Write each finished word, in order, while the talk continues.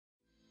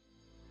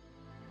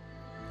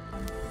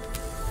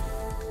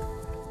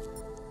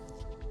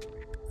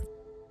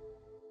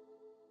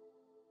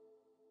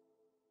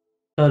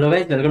So hello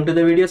guys, welcome to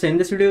the video. So in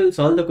this video we'll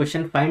solve the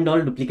question find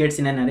all duplicates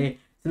in an array.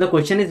 So the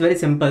question is very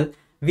simple.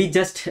 We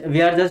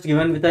are just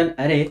given with an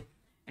array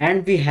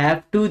and we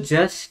have to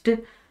just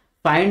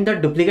find the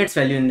duplicates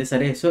value in this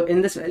array. So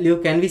in this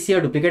value, can we see a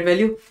duplicate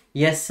value?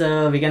 Yes,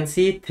 we can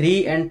see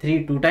 3 and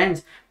 3 two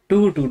times,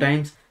 2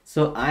 times.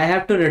 So I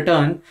have to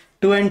return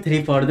 2 and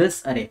 3 for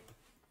this array.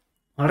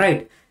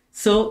 Alright,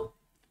 so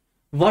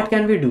what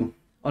can we do?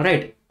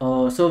 Alright,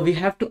 so we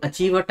have to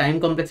achieve a time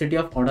complexity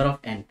of order of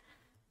n.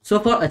 So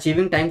for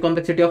achieving time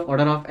complexity of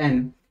order of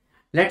n,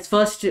 let's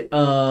first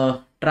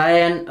try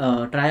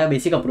a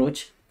basic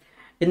approach.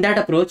 In that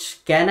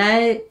approach, can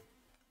I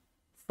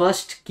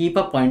first keep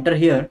a pointer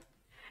here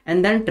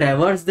and then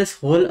traverse this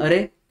whole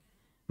array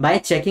by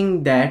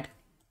checking that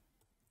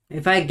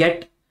if I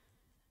get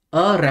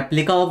a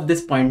replica of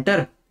this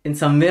pointer in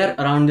somewhere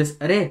around this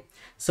array,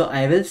 so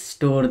I will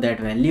store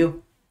that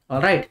value.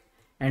 Alright,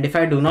 and if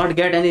I do not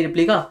get any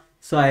replica,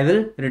 so I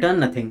will return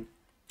nothing.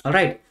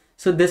 Alright,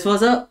 so this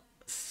was a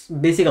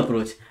basic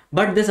approach,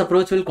 but this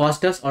approach will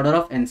cost us order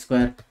of n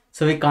square,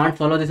 so we can't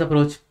follow this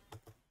approach.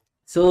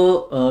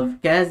 So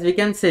as we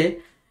can say,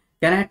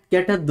 can I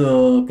get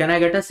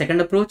a second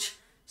approach?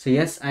 So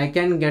yes, I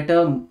can get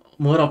a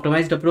more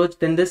optimized approach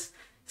than this.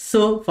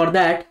 So for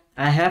that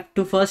I have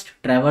to first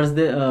traverse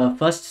the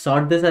first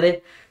sort this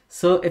array.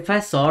 So if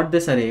I sort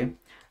this array,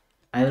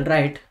 I will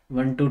write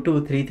 1 2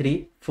 2 3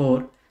 3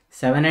 4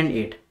 7 and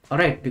 8. All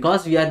right,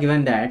 because we are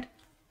given that,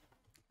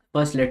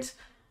 first let's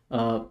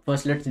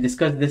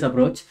discuss this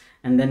approach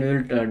and then we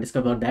will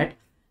discuss about that.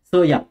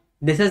 So yeah,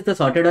 this is the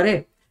sorted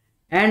array,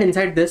 and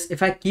inside this,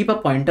 if I keep a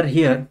pointer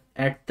here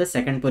at the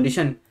second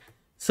position,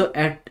 so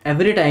at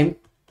every time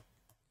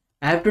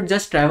I have to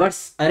just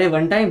traverse array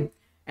one time,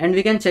 and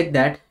we can check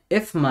that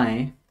if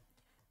my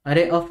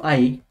array of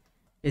I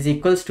is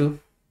equals to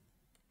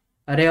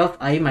array of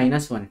I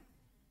minus 1.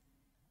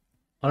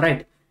 All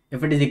right,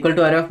 if it is equal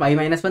to array of I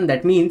minus 1,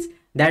 that means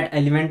that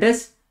element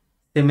is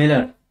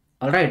similar.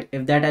 Alright,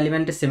 if that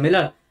element is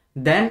similar,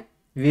 then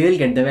we will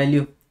get the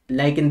value.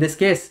 Like in this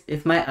case,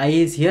 if my I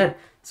is here,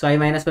 so I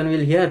minus 1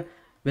 will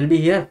be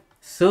here.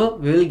 So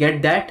we will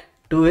get that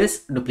 2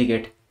 is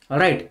duplicate.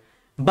 Alright,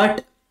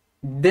 but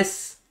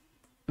this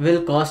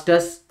will cost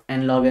us a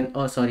log n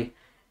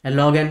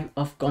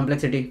of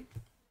complexity.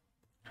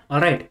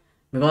 Alright,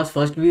 because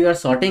first we are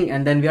sorting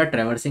and then we are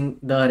traversing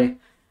the array.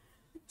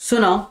 So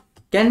now,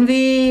 can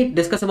we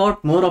discuss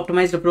about more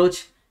optimized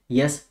approach?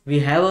 Yes, we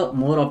have a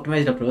more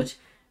optimized approach.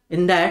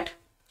 In that,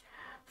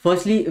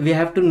 firstly, we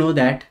have to know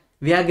that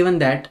we are given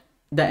that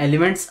the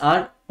elements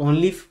are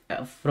only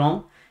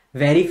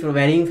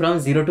varying from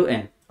 0 to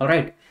n. All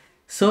right.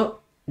 So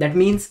that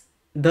means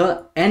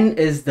the n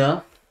is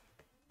the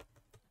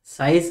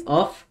size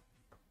of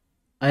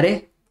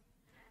array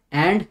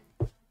and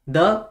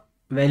the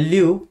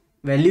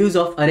values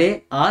of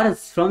array are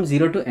from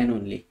 0 to n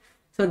only.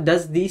 So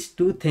does these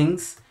two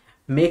things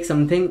make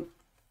something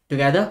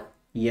together?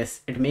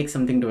 Yes, it makes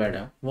something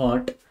together.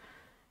 What?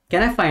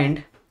 Can I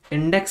find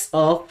index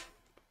of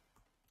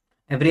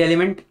every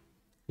element?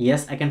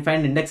 Yes, I can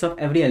find index of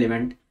every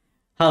element.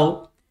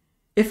 How?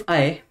 If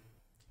I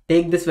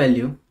take this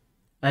value,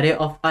 array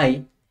of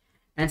I,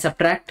 and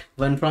subtract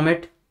 1 from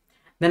it,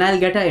 then I'll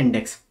get an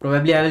index.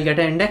 Probably I will get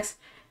an index.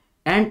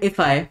 And if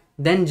I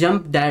then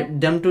jump to that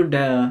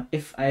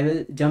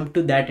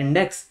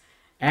index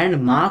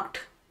and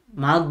mark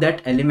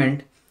that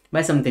element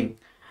by something,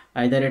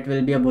 either it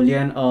will be a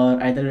boolean or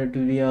either it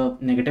will be a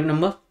negative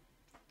number.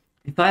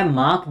 If I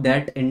mark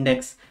that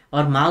index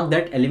or mark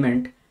that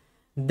element,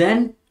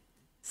 then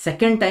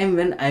second time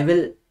when I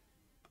will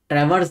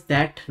traverse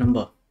that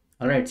number,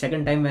 alright,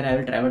 second time when I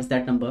will traverse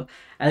that number,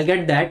 I'll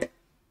get that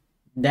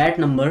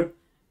number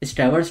is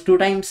traversed 2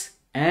 times,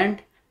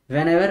 and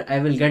whenever I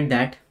will get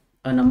that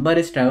a number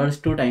is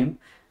traversed 2 times,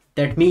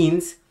 that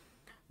means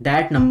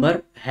that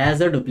number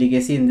has a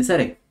duplicacy in this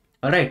array.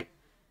 Alright,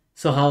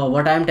 so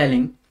what I am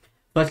telling,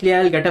 firstly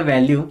I will get a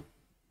value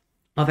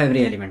of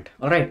every element.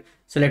 Alright,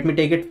 so let me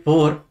take it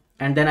 4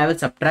 and then I will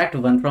subtract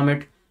 1 from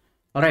it.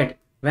 Alright,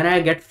 when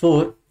I get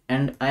 4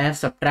 and I have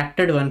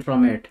subtracted 1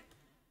 from it,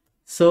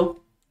 so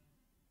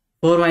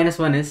 4 minus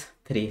 1 is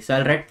 3. So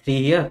I'll write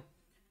 3 here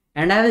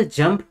and I will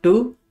jump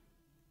to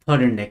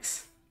third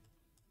index.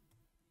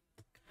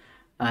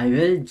 I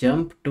will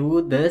jump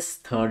to this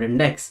third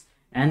index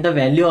and the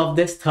value of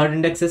this third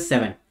index is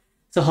 7.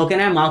 So how can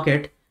I mark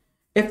it?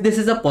 If this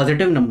is a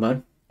positive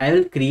number, I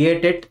will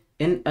create it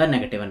in a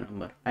negative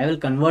number. I will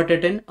convert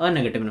it in a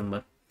negative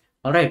number.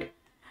 Alright,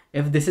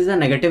 if this is a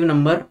negative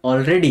number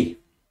already,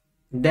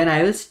 then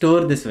I will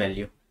store this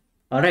value.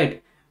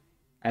 Alright,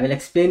 I will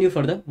explain you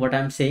further what I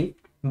am saying.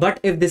 But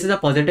if this is a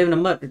positive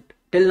number,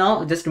 till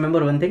now just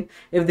remember one thing,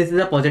 if this is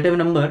a positive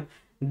number,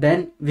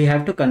 then we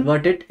have to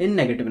convert it in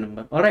negative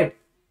number. Alright,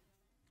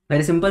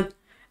 very simple.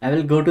 I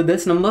will go to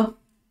this number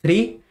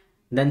 3,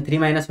 then 3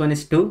 minus 1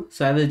 is 2,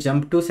 so I will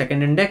jump to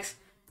second index,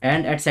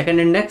 and at second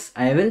index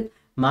I will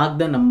mark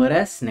the number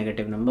as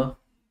negative number.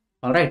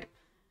 Alright,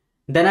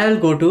 then I will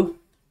go to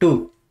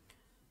 2.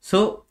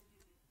 So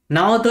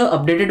Now the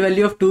updated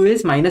value of 2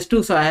 is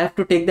 -2. So I have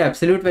to take the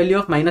absolute value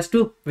of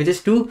 -2, which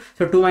is 2.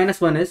 So 2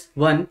 minus 1 is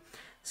 1.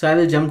 So I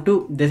will jump to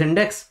this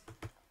index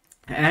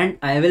and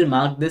I will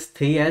mark this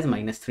 3 as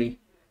 -3.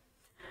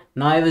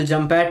 Now I will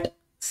jump at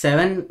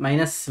 7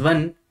 minus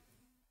 1,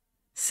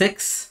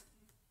 6,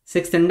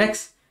 sixth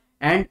index,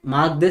 and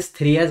mark this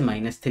 3 as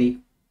 -3.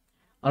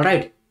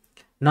 Alright.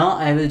 Now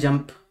I will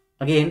jump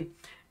again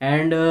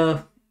and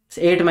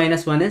 8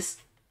 minus 1 is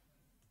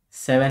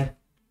 7.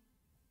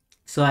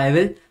 So I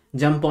will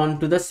jump on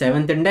to the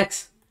 7th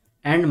index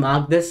and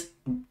mark this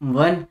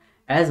 1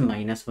 as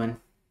 -1.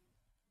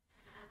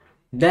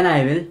 Then I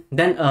will,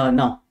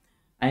 now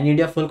I need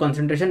your full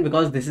concentration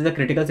because this is a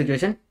critical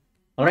situation.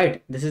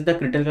 Alright, this is the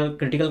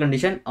critical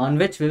condition on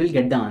which we will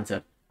get the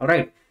answer.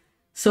 Alright,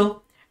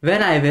 so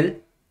when I will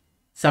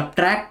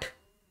subtract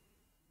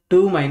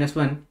 2 minus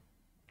 1,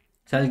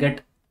 so I'll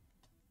get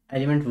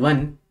element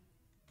 1.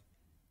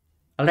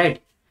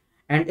 Alright,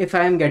 and if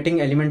I am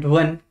getting element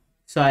 1,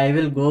 so I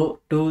will go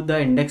to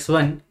the index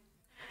 1,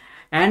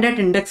 and at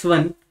index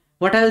 1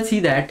 what I will see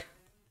that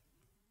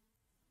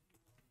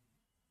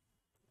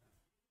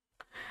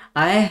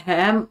I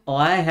have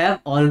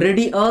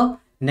already a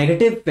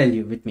negative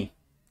value with me.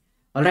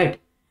 Alright,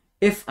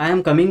 if I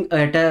am coming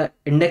at a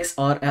index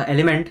or a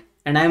element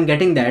and I am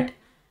getting that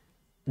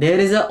there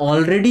is a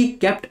already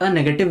kept a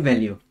negative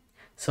value,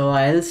 so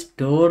I'll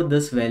store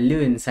this value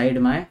inside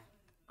my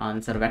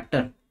answer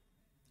vector.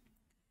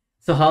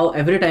 So how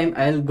every time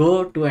I'll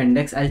go to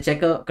index, I'll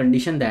check a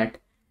condition that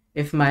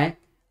if my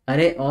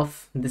array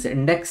of this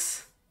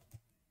index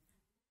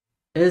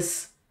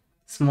is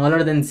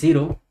smaller than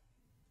 0,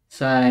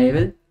 so I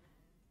will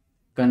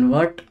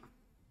convert,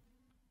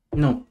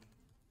 no,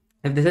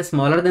 if this is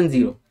smaller than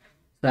 0,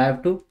 so I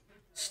have to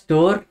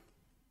store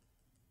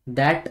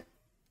that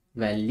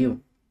value.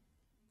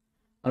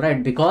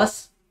 Alright,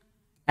 because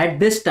at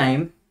this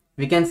time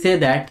we can say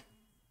that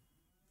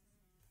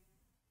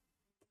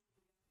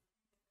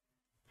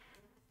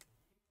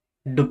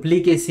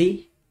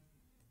duplicacy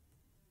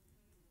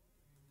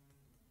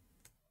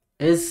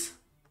is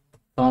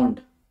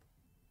found.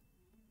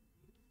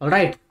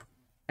 Alright,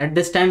 at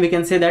this time we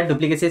can say that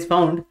duplicacy is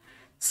found,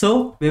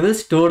 so we will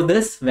store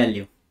this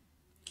value.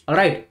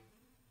 Alright,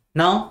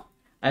 now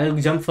I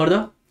will jump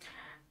further.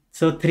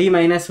 So 3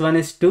 minus 1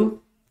 is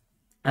 2.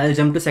 I will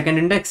jump to second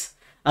index.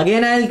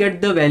 Again I will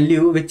get the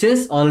value which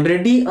is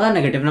already a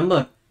negative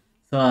number,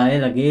 so I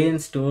will again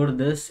store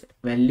this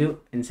value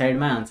inside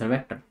my answer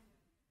vector.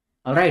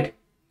 Alright,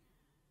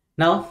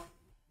 now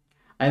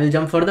I will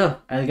jump further.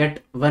 I will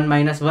get 1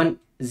 minus 1,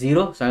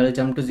 0, so I will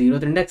jump to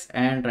 0th index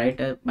and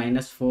write a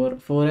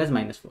 -4 as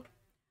 -4.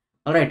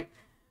 Alright,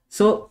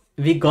 so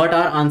we got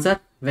our answer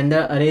when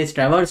the array is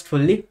traversed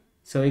fully.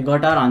 So we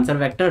got our answer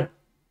vector.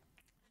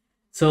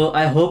 So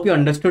I hope you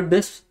understood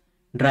this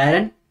dry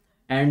run,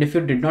 and if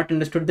you did not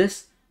understood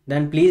this,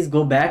 then please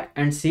go back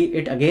and see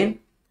it again.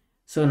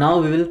 So now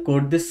we will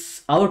code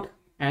this out,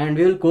 and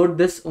we will code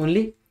this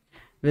only.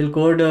 We'll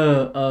code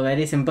a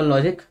very simple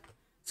logic.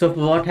 So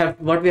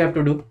what we have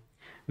to do,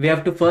 we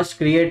have to first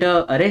create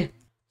a array.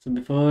 So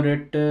before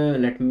it,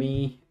 let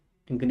me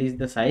increase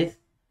the size,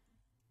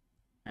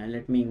 and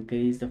let me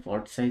increase the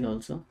font size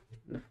also.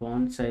 The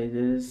font size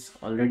is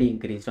already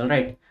increased. All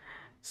right,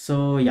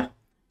 so yeah,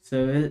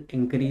 so we'll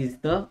increase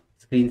the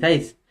screen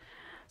size.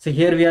 So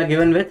here we are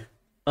given with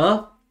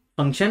a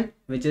function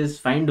which is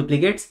find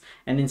duplicates,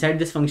 and inside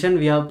this function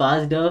we have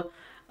passed a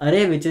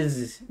array which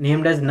is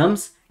named as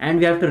nums, and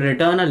we have to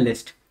return a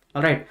list.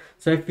 All right,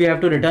 so if we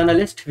have to return a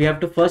list, we have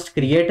to first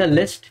create a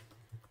list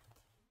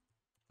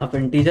of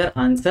integer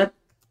answer,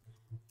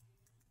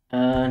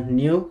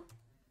 new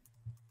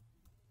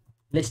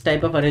list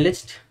type of array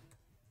list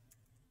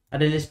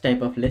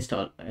type of list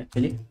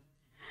actually.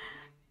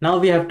 Now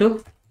we have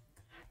to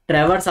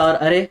traverse our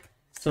array.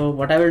 So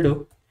what I will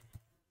do,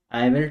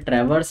 I will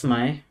traverse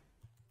my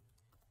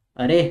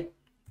array,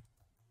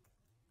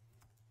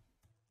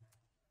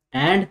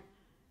 and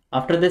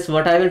after this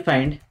what I will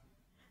find,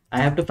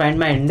 I have to find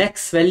my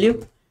index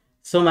value.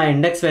 So my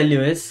index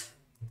value is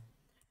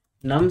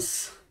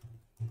nums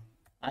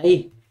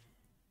I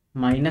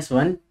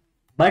 -1,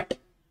 but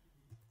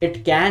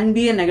it can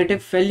be a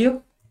negative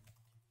value,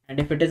 and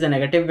if it is a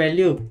negative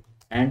value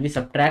and we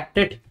subtract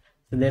it,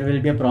 so there will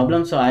be a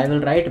problem. So I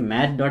will write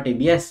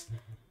math.abs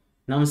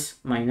nums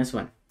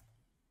 -1.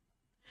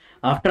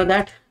 After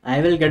that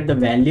I will get the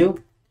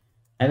value.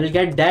 I will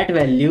get that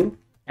value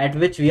at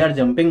which we are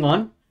jumping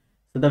on.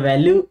 So the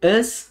value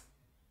is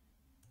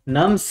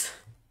nums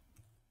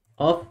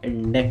of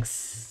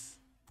index.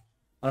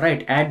 All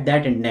right, at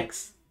that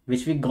index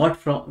which we got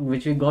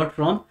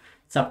from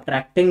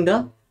subtracting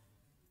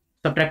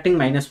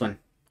 -1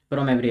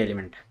 from every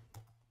element.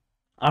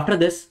 After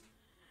this,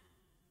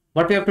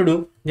 what we have to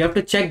do, we have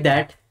to check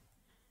that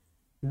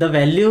the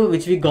value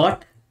which we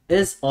got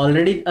is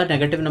already a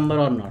negative number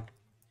or not.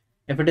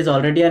 If it is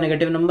already a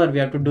negative number, we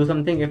have to do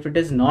something. If it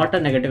is not a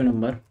negative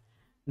number,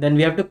 then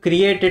we have to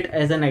create it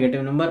as a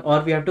negative number,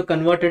 or we have to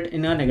convert it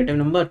in a negative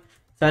number.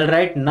 So I'll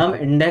write num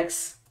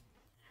index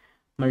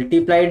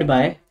multiplied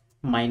by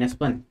minus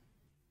 1.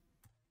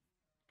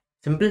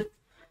 Simple.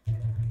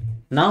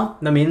 Now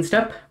the main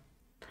step,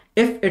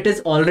 if it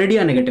is already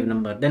a negative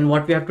number, then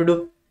what we have to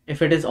do?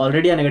 If it is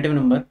already a negative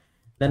number,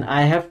 then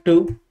I have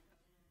to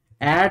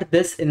add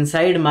this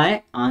inside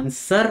my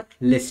answer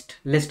list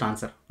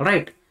answer. All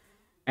right.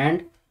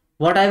 And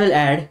what I will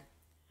add,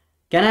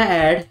 can I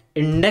add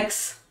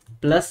index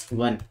plus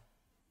 1?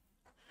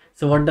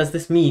 So what does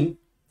this mean?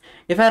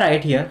 If I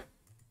write here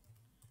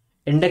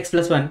index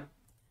plus 1,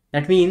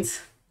 that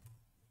means,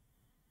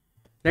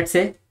 let's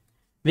say,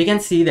 we can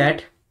see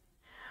that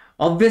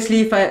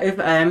obviously if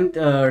I am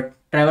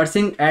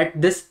traversing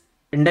at this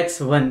index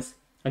once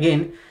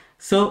again,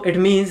 so it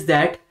means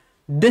that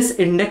this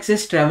index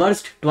is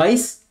traversed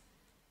twice.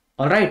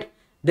 All right,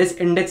 this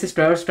index is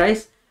traversed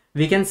twice.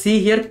 We can see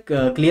here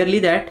clearly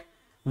that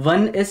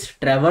 1 is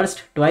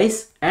traversed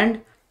twice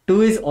and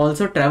 2 is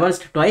also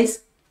traversed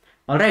twice.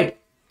 All right,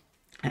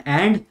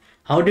 and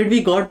how did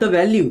we got the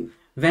value?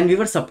 When we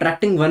were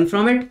subtracting 1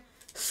 from it.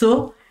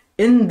 So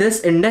in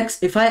this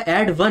index, if I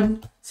add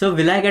 1, so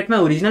will I get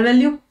my original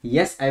value?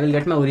 Yes, I will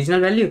get my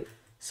original value.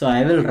 So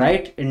I will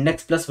write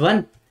index plus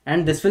 1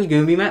 and this will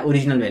give me my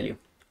original value.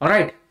 All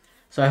right,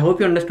 so I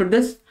hope you understood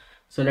this.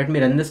 So let me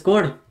run this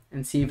code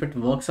and see if it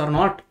works or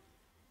not.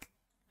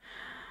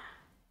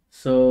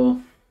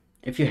 So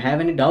if you have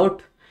any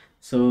doubt,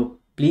 so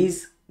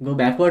please go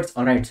backwards.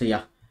 All right, so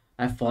yeah,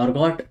 I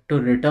forgot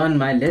to return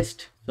my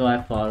list. So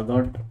I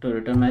forgot to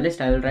return my list.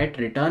 I will write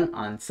return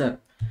answer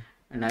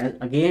and I will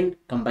again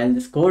compile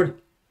this code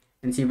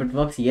and see if it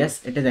works.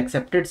 Yes, it is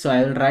accepted. So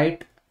I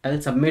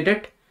will submit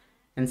it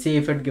and see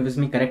if it gives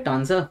me correct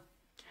answer.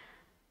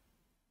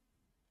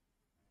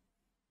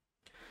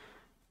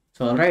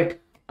 So all right,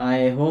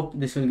 I hope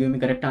this will give me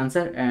correct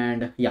answer,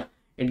 and yeah,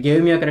 it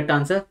gave me a correct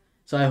answer.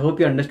 So I hope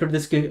you understood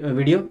this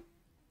video,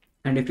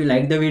 and if you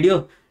like the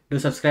video, do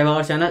subscribe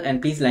our channel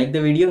and please like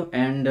the video.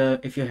 And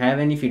if you have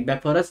any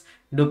feedback for us,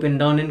 do pin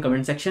down in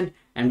comment section,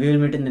 and we will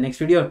meet in the next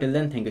video. Till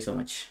then, thank you so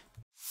much.